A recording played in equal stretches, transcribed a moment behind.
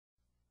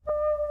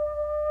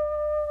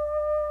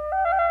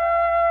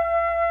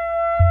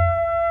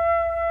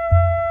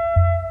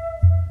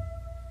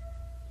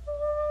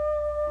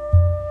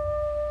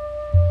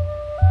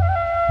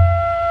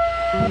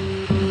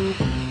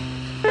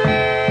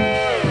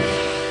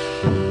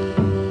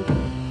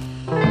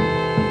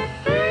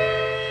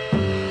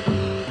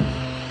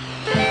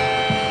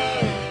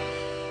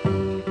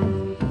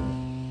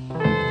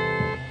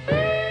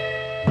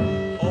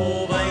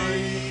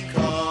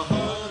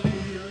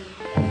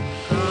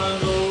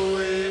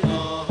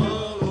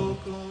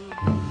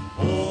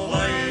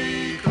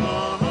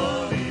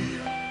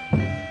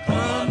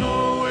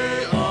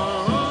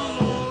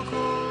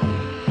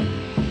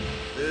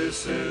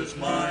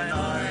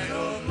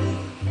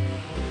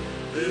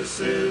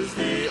is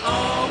the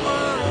hour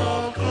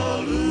of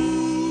Kahlua.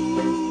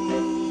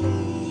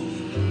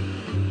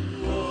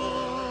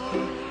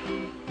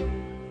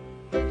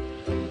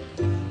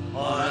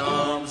 My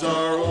arms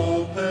are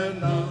open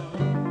now,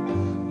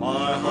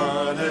 my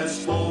heart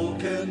has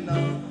spoken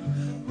now.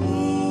 Who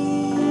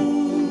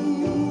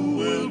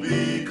will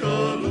be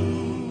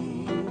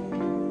Kahlua?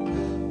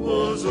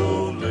 Was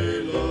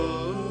only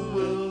love. Who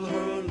will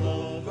her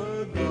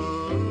lover be?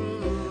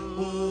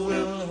 Who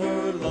will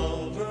her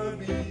lover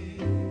be?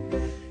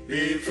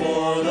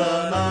 Before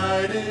the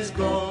night is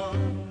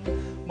gone,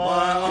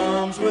 my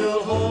arms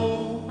will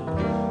hold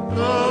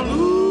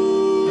Kahlua.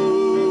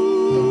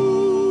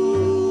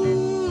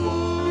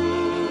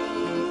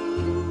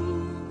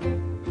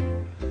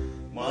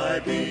 My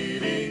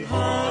beating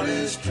heart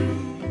is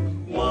true,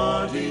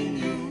 wanting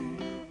you,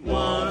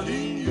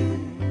 wanting you.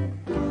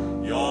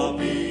 Your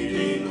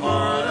beating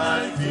heart I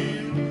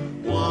feel,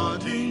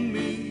 wanting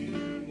me,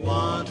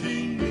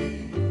 wanting me.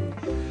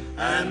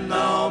 And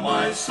now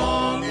my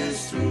song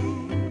is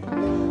through,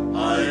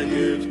 I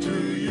give to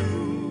you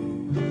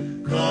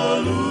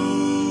Kahlua.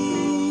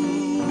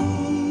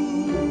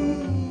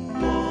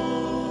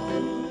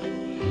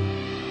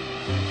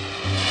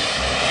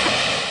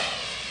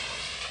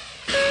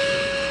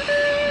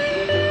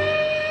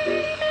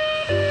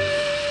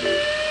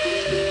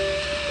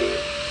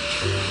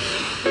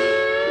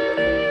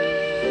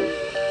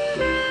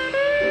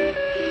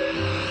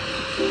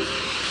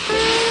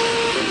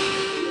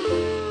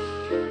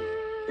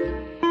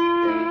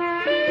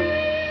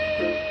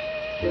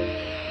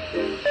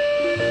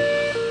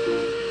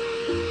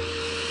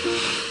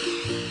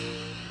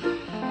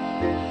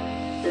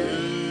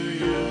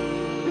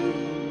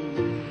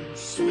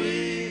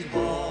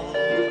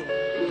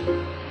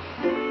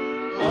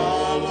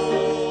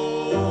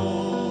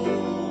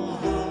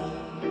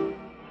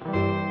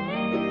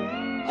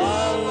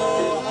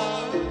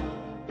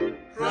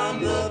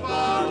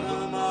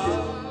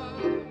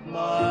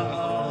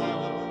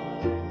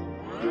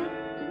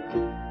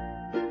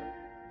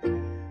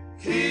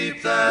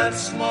 That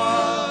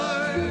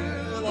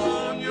smile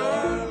on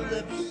your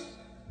lips,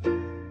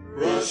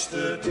 brush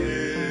the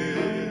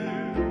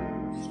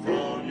tears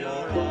from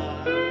your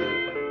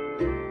eyes.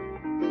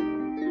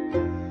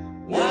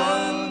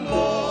 One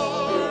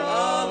more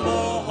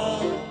aloha,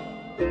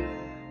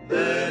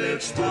 then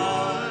it's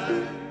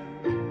time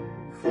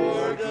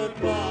for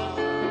goodbye.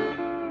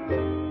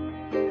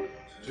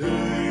 To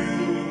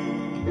you,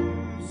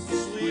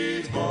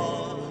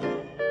 sweetheart,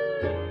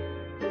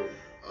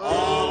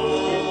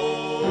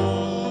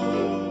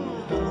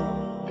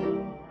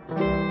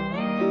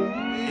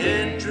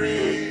 in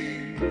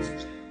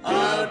dreams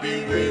I'll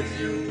be with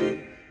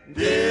you,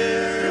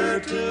 dear,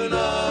 tonight.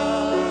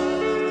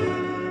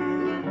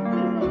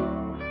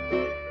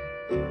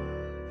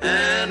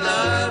 And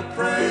I'll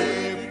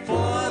pray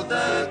for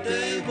that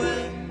day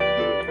when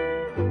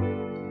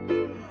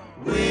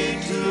we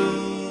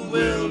two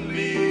will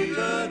meet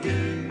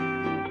again.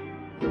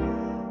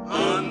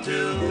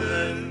 Until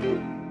then,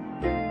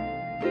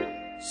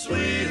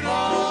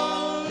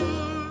 sweetheart,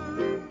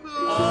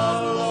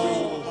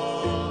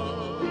 aloha.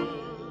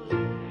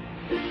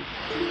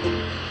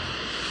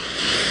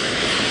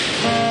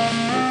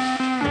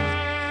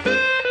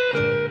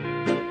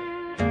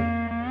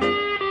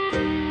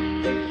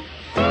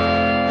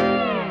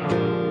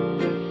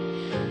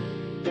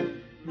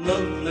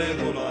 Lovely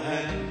hula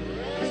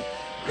hands,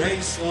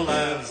 graceful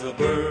as the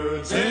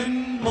birds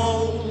in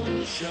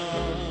motion,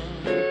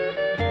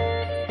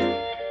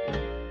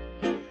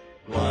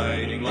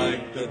 gliding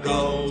like the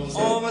gulls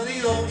over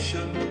the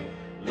ocean.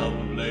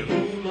 Lovely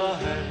hula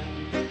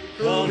hands,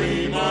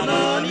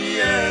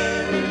 Kalimananie.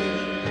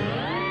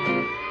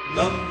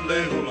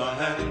 Lovely hula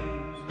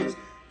hands,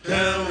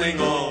 telling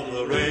all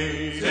the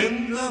rays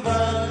in the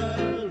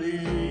valley,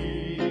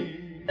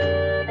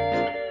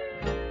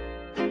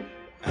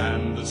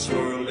 and the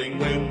swirling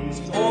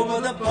winds over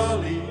the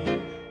valley.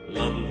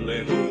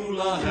 Lovely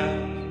hula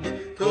hands,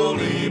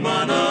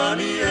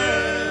 Kalimananie.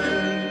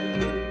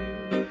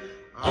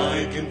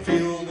 I can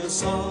feel the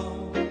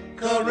soft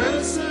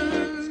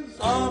caresses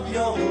of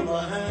your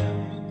hula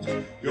hands,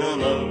 your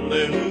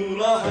lovely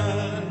hula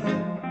hands.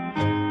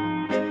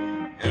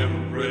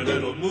 Every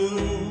little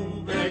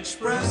move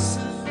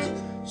expresses,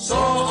 so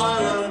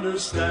I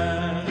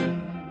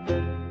understand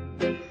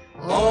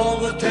all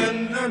the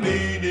tender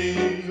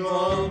meaning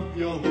of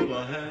your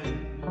hula hand.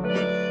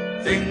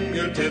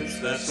 Fingertips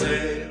that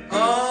say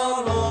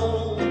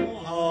aloha.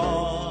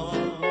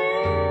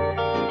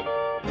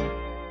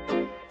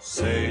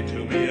 Say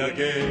to me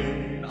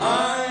again,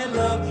 I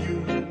love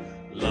you,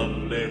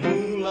 lovely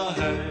hula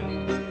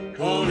hand,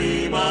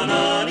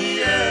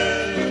 Kalimananie.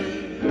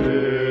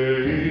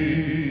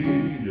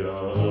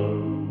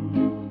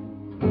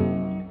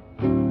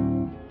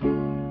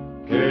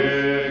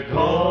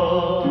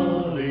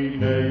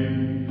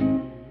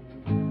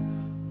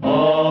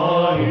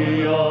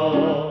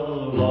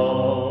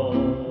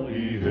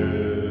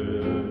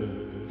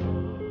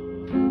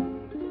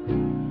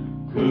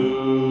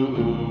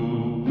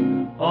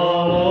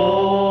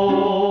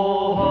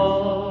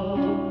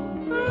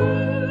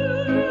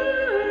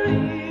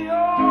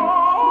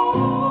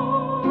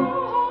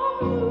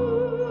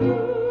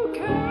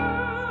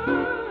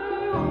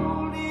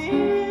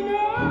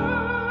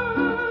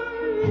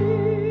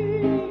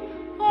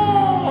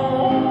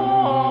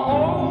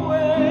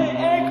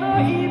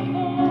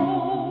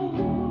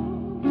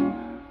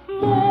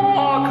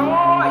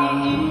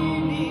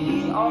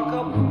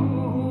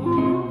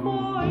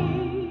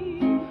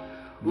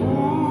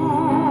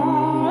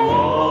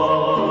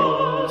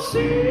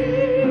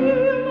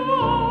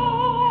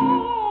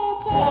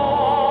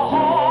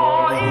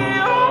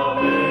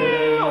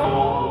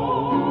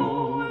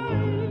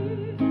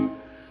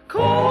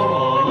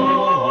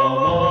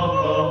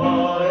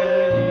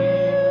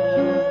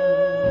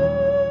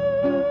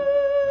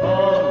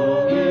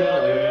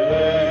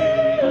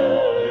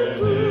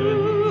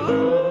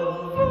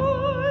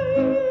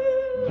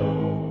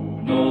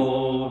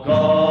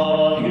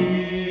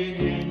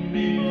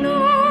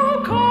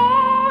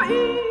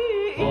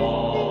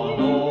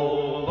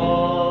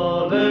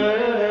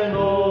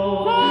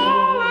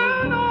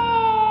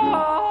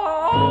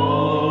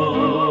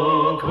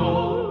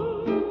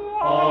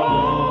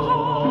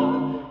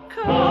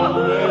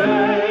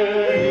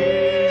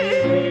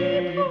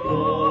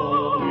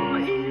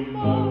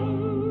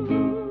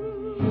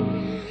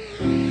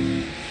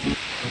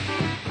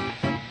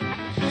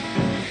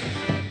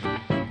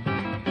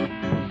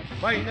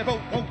 Ai ne po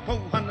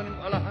hanan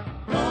ala.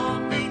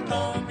 Tommy,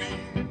 Tommy,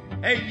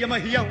 Ei ya ma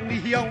hiau ni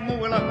hiau mo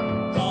ala.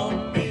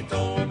 Tommy,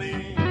 Tommy,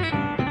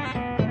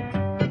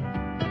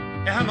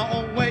 E hana o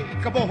wei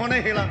ka poho ne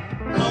hela.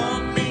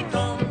 Tommy,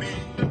 Tommy,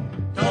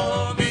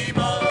 Tommy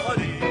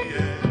Mahali.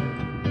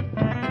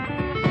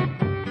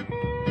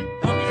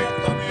 Tommy,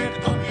 Tommy,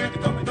 Tommy,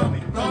 Tommy, Tommy,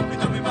 Tommy,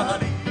 Tommy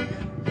Mahali.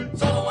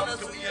 Solo wana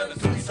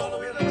sui solo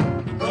wana.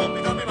 Tommy,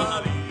 Tommy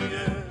Mahali.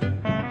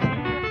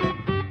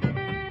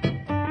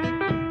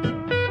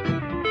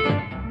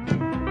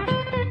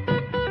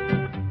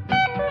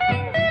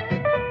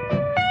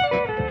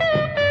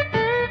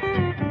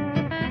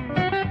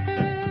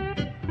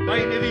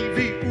 Ai ne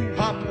vi u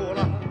ha mo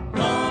ala.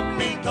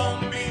 Tommy,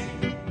 Tommy,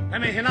 E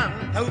me hena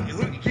hau i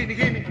hui kini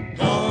kini.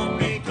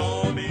 Tommy,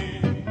 Tommy,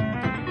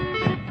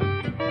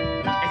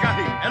 E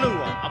kahi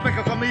elua a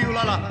peka ka miu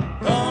lala.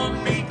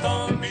 Tommy,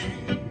 Tommy,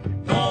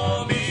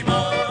 Tommy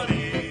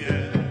Mahali.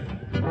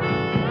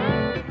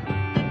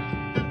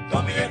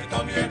 Tommy,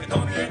 Tommy,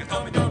 Tommy,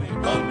 Tommy, Tommy,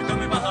 Tommy,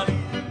 Tommy Mahali.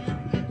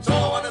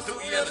 Solo wana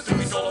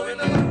sui solo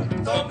wana.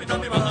 Tommy,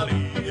 Tommy Mahali.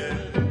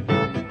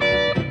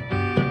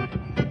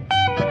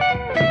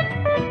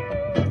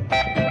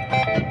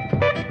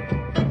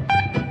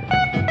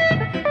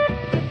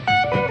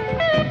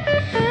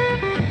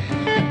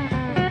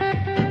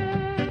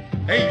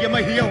 Ei ya ma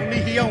hiau ni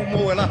hiau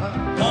mo ala.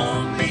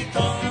 Tommy,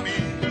 Tommy,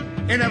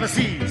 E never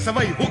see sa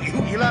vai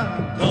hui la.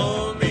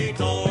 Tommy,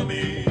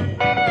 Tommy,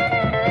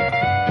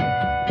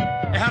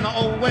 E hana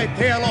o wei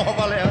te aloha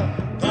valea.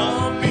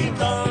 Tommy,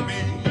 Tommy,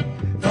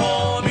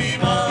 Tommy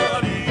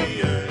Mahali.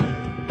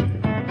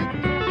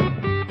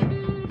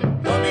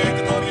 Tommy,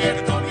 Tommy,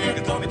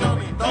 Tommy, Tommy,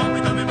 Tommy, Tommy,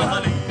 Tommy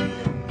Mahali.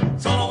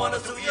 Solo wana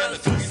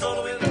sui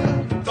solo wana.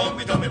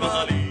 Tommy, Tommy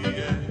Mahali.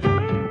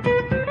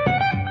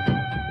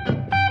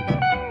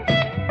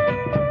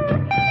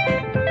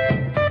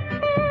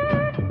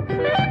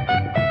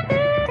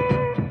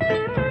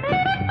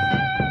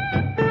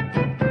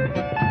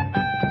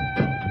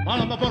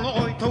 Malama pono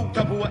oi tau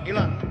tapua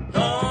ilan.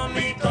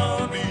 Tommy,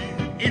 Tommy,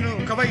 Inu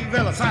ka vai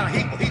vela sa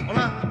hi o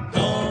la.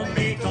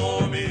 Tommy,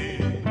 Tommy,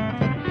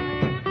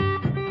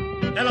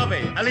 E lave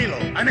alilo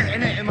ane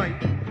e mai.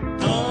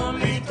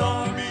 Tommy,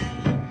 Tommy,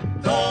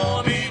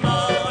 Tommy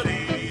Mahali.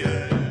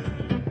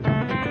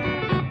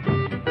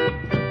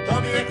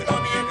 Tommy,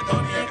 Tommy,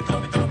 Tommy,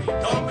 Tommy, Tommy,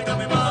 Tommy,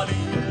 Tommy Mahali.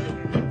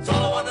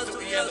 Solo wana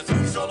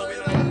sui solo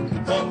wana.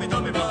 Tommy,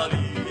 Tommy Mahali.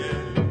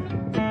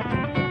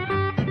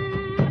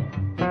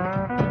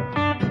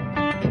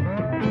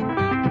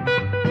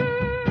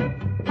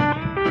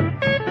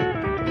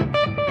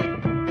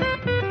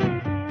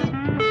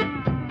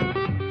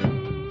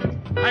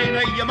 Ai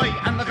nei ya mai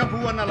ana ka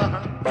pua na la.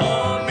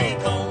 Tommy,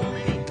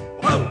 Tommy,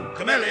 wow,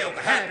 Camellia,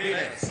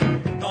 happiness.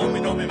 Tommy,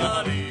 Tommy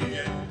Mahali.